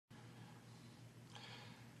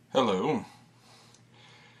Hello,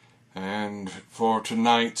 and for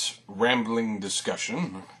tonight's rambling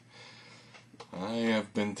discussion, I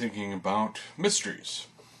have been thinking about mysteries.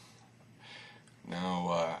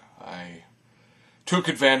 Now, I took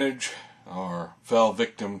advantage, or fell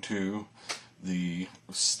victim to, the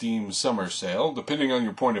Steam Summer Sale, depending on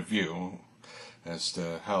your point of view as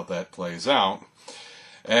to how that plays out.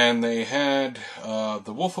 And they had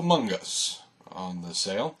The Wolf Among Us on the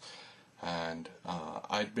sale. And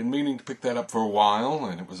I'd been meaning to pick that up for a while,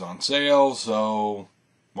 and it was on sale, so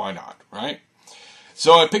why not, right?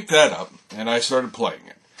 So I picked that up, and I started playing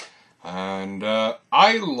it. And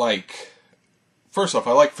first off,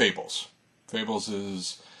 I like Fables. Fables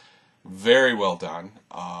is very well done.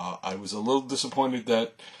 I was a little disappointed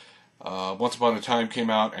that Once Upon a Time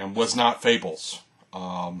came out and was not Fables.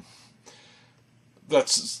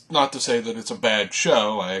 That's not to say that it's a bad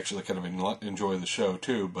show. I actually kind of enjoy the show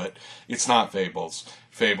too, but it's not Fables.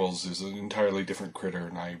 Fables is an entirely different critter,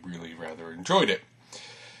 and I really rather enjoyed it.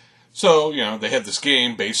 So, they had this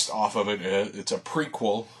game based off of it. It's a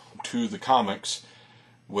prequel to the comics,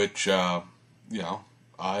 which, I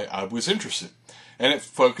was interested. And it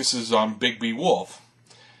focuses on Bigby Wolf,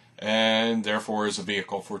 and therefore is a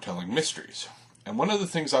vehicle for telling mysteries. And one of the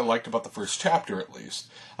things I liked about the first chapter, at least,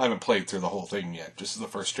 I haven't played through the whole thing yet, just the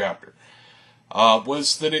first chapter,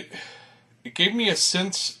 was that it gave me a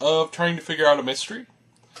sense of trying to figure out a mystery.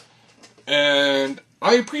 And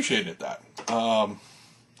I appreciated that.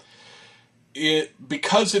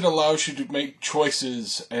 Because it allows you to make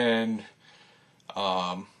choices, and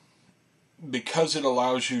because it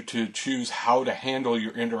allows you to choose how to handle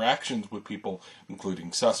your interactions with people,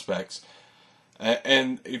 including suspects,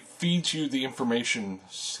 and it feeds you the information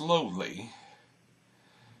slowly,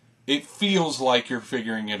 it feels like you're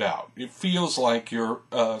figuring it out. It feels like you're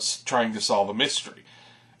trying to solve a mystery.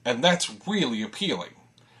 And that's really appealing.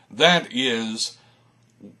 That is,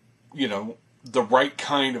 the right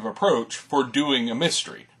kind of approach for doing a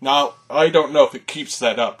mystery. Now, I don't know if it keeps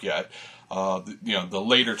that up yet. The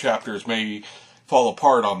later chapters may fall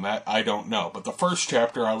apart on that. I don't know. But the first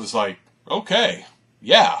chapter, I was like, okay,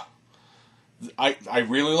 yeah. I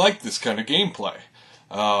really like this kind of gameplay.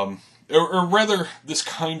 Or rather, this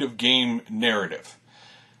kind of game narrative.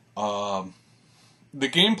 The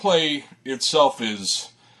gameplay itself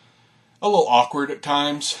is a little awkward at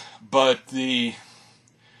times, but the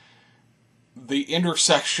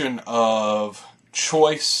intersection of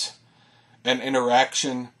choice and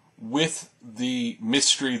interaction with the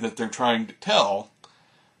mystery that they're trying to tell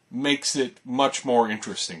makes it much more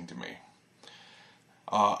interesting to me.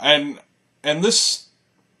 And this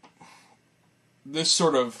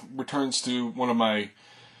sort of returns to one of my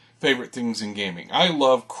favorite things in gaming. I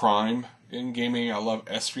love crime in gaming. I love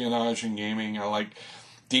espionage in gaming. I like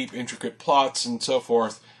deep, intricate plots and so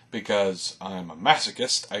forth because I'm a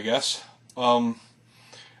masochist, I guess. And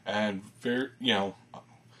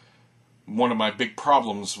one of my big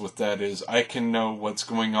problems with that is I can know what's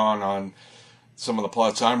going on some of the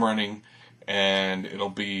plots I'm running, and it'll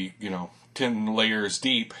be, 10 layers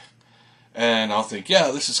deep. And I'll think, yeah,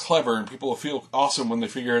 this is clever, and people will feel awesome when they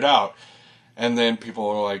figure it out. And then people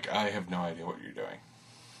are like, I have no idea what you're doing.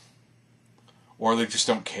 Or they just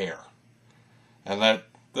don't care. And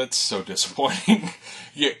that's so disappointing.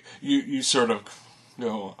 you sort of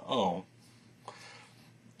go, oh,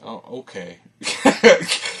 okay.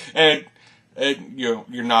 and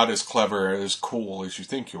you're not as clever, as cool as you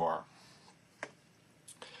think you are.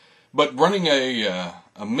 But running a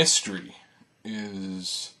mystery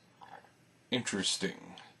is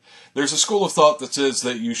interesting. There's a school of thought that says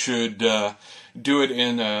that you should do it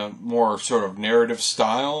in a more sort of narrative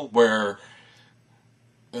style, where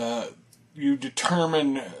you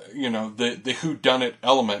determine, the whodunit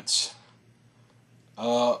elements,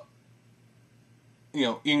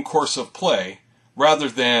 in course of play, rather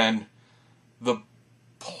than the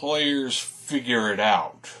players figure it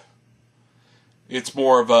out. It's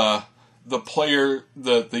more of the player,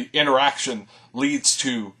 the interaction leads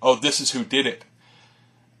to, oh, this is who did it.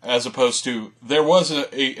 As opposed to, there was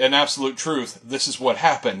an absolute truth, this is what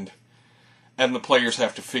happened, and the players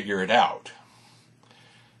have to figure it out.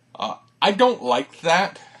 I don't like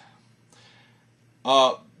that.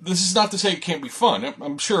 This is not to say it can't be fun.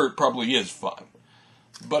 I'm sure it probably is fun.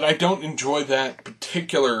 But I don't enjoy that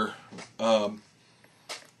particular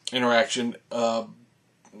interaction, or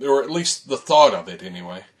at least the thought of it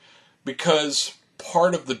anyway. Because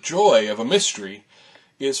part of the joy of a mystery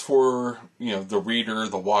is for, the reader,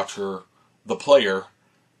 the watcher, the player,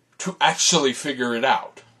 to actually figure it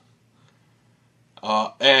out.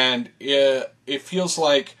 And it feels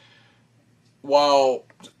like, while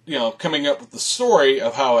coming up with the story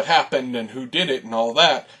of how it happened and who did it and all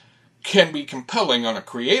that can be compelling on a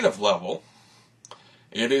creative level.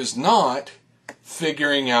 It is not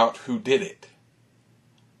figuring out who did it.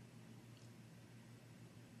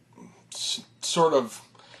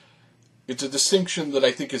 It's a distinction that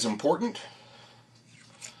I think is important.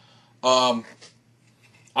 I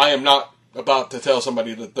am not about to tell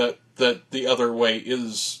somebody that the other way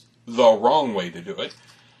is the wrong way to do it.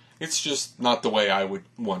 It's just not the way I would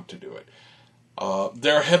want to do it.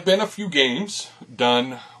 There have been a few games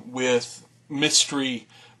done with mystery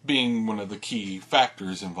being one of the key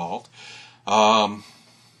factors involved. Of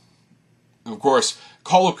course,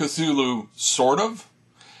 Call of Cthulhu, sort of.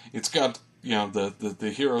 It's got,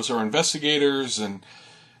 the heroes are investigators, and,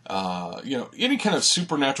 any kind of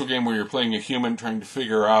supernatural game where you're playing a human trying to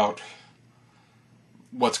figure out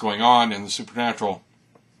what's going on in the supernatural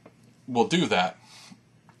will do that.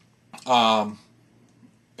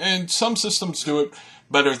 And some systems do it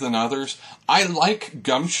better than others. I like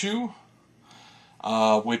Gumshoe,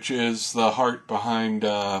 which is the heart behind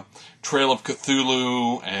Trail of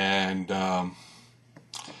Cthulhu and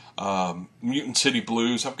Mutant City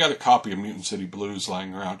Blues. I've got a copy of Mutant City Blues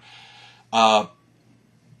lying around,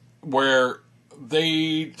 where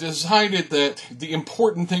they decided that the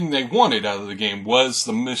important thing they wanted out of the game was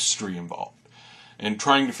the mystery involved, and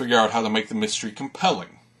trying to figure out how to make the mystery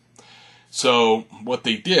compelling. So what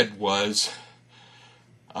they did was,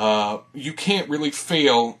 you can't really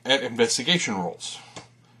fail at investigation rolls.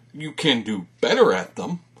 You can do better at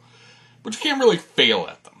them, but you can't really fail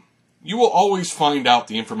at them. You will always find out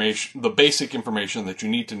the information, the basic information that you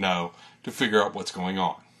need to know to figure out what's going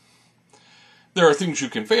on. There are things you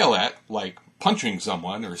can fail at, like punching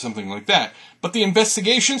someone or something like that, but the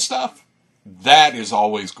investigation stuff, that is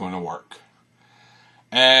always going to work.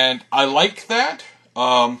 And I like that.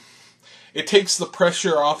 It takes the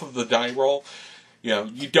pressure off of the die roll.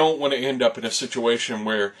 You don't want to end up in a situation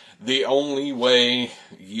where the only way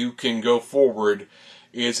you can go forward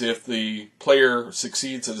is if the player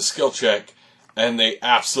succeeds at a skill check and they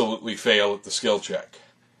absolutely fail at the skill check.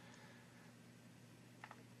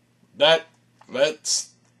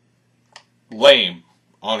 That's lame,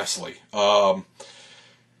 honestly.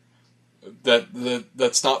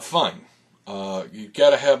 That's not fun. You've got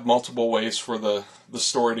to have multiple ways for the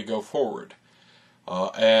story to go forward.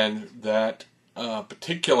 And that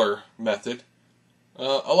particular method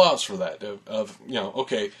allows for that.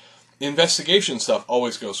 Investigation stuff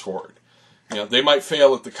always goes forward. They might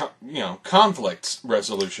fail at the conflict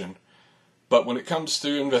resolution, but when it comes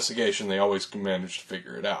to investigation, they always can manage to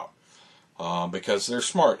figure it out. Because they're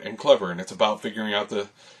smart and clever, and it's about figuring out the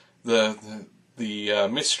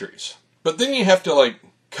mysteries. But then you have to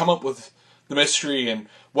come up with the mystery and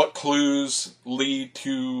what clues lead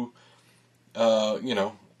to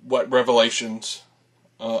what revelations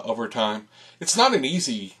over time. It's not an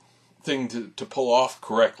easy thing to pull off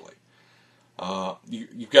correctly.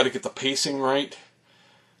 You've got to get the pacing right,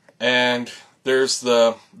 and there's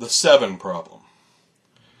the 7 problem.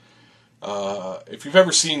 If you've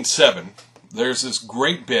ever seen 7, there's this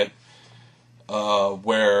great bit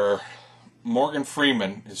where Morgan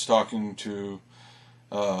Freeman is talking to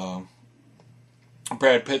Brad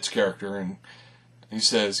Pitt's character, and he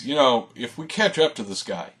says, if we catch up to this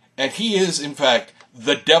guy, and he is, in fact,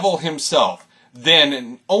 the devil himself, then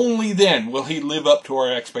and only then will he live up to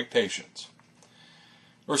our expectations.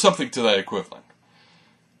 Or something to that equivalent.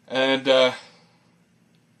 And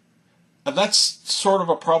that's sort of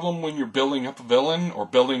a problem when you're building up a villain or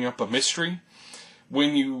building up a mystery.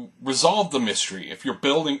 When you resolve the mystery, if you're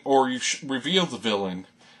building or you reveal the villain,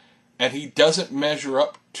 and he doesn't measure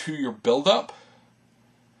up to your build-up,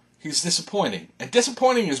 he's disappointing. And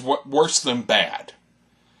disappointing is worse than bad.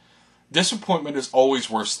 Disappointment is always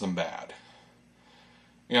worse than bad.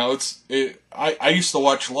 I used to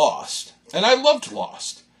watch Lost, and I loved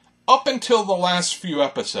Lost, up until the last few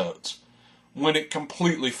episodes, when it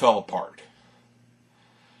completely fell apart.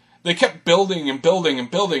 They kept building and building and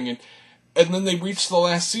building, and then they reached the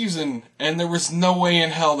last season, and there was no way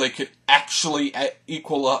in hell they could actually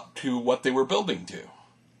equal up to what they were building to.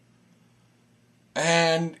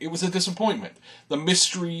 And it was a disappointment. The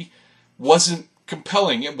mystery wasn't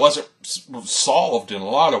compelling. It wasn't solved in a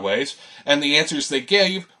lot of ways, and the answers they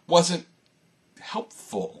gave wasn't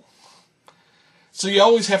helpful. So you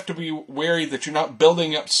always have to be wary that you're not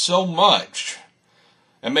building up so much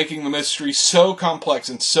and making the mystery so complex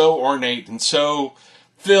and so ornate and so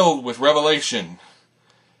filled with revelation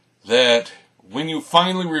that when you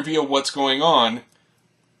finally reveal what's going on,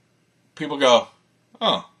 people go,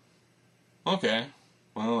 oh, okay,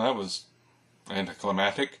 well, that was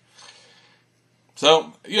anticlimactic.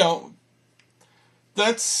 So,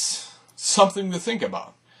 that's something to think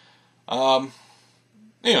about.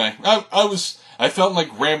 Anyway, I felt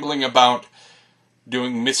like rambling about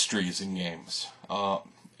doing mysteries in games.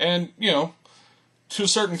 And, to a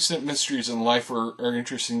certain extent, mysteries in life are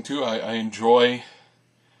interesting too. I enjoy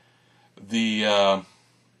the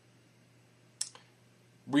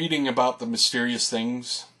reading about the mysterious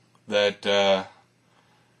things that are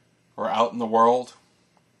out in the world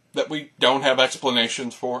that we don't have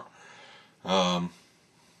explanations for. Or,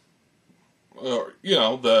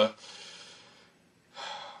 the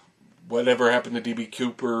whatever happened to D.B.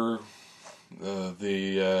 Cooper,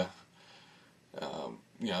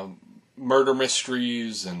 murder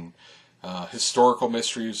mysteries and historical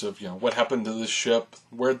mysteries of, what happened to this ship,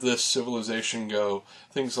 where'd this civilization go,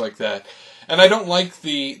 things like that. And I don't like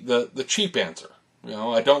the cheap answer.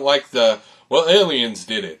 I don't like well, aliens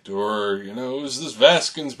did it, or, it was this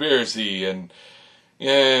vast conspiracy, and,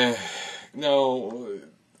 no,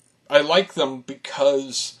 I like them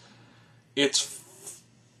because it's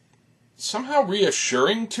somehow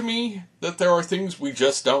reassuring to me that there are things we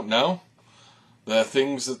just don't know. The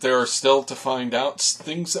things that there are still to find out,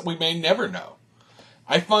 things that we may never know.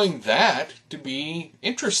 I find that to be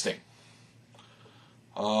interesting.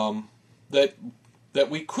 That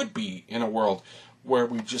we could be in a world where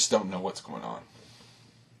we just don't know what's going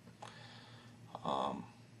on.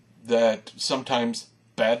 That sometimes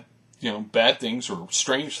bad things or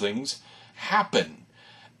strange things happen,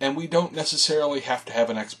 and we don't necessarily have to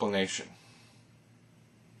have an explanation.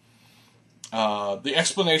 The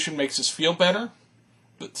explanation makes us feel better,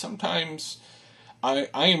 but sometimes I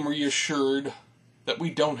am reassured that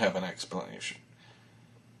we don't have an explanation,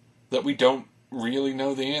 that we don't really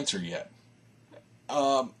know the answer yet.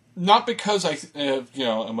 Not because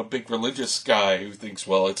I'm a big religious guy who thinks,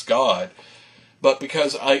 well, it's God, but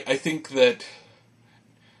because I think that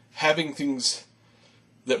having things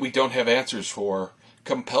that we don't have answers for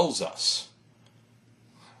compels us.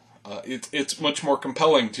 It's much more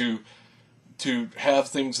compelling to have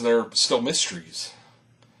things that are still mysteries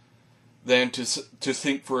than to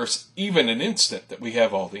think for even an instant that we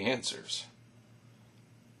have all the answers.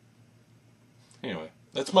 Anyway,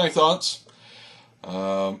 that's my thoughts.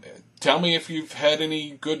 Tell me if you've had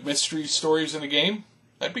any good mystery stories in a game.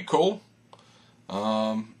 That'd be cool.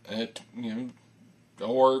 Or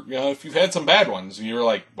if you've had some bad ones and you're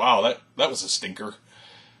like, wow, that was a stinker.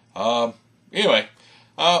 Anyway,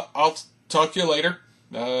 I'll talk to you later.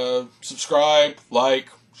 Subscribe, like,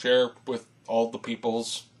 share with all the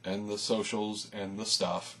peoples and the socials and the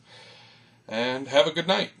stuff. And have a good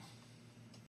night.